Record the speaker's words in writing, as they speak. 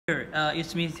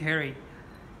it's me, Terry.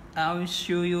 I will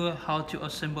show you how to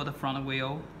assemble the front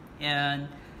wheel. And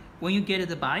when you get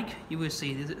the bike, you will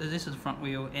see this is the front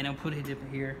wheel, and I'll put it up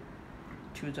here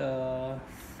to the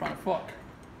front fork.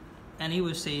 And you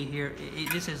will see here,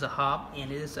 this is a hub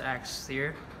and this is the axis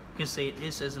here. You can see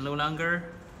this is no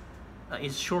longer,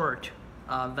 it's short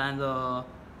than the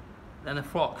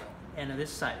fork, and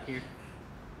this side here.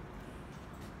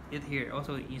 It here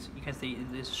also is, you can see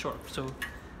it is short, so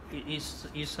it's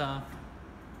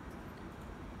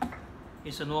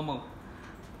a normal.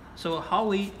 So how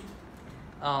we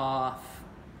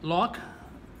lock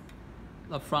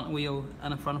the front wheel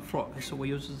and the front fork? So we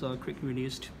use the quick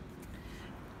release.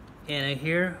 And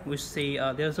here we see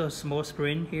there's a small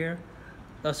spring here.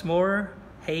 The smaller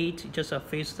head just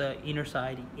face the inner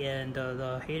side, and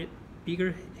the head,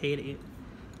 bigger head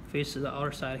face the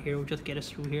outer side here. We just get it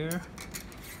through here.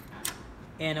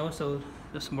 And also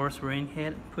the small spring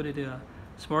head, put it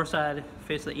small side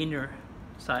face the inner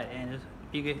side, and the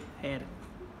bigger head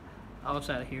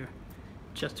outside here.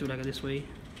 Just do like this way,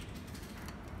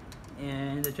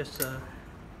 and just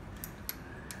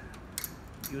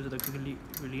use the quick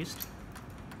release.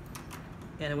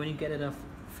 And when you get it,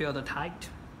 feel the tight,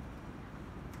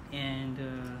 and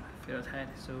feel tight.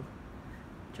 So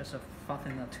just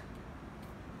fasten it.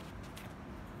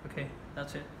 Okay,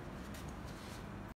 that's it.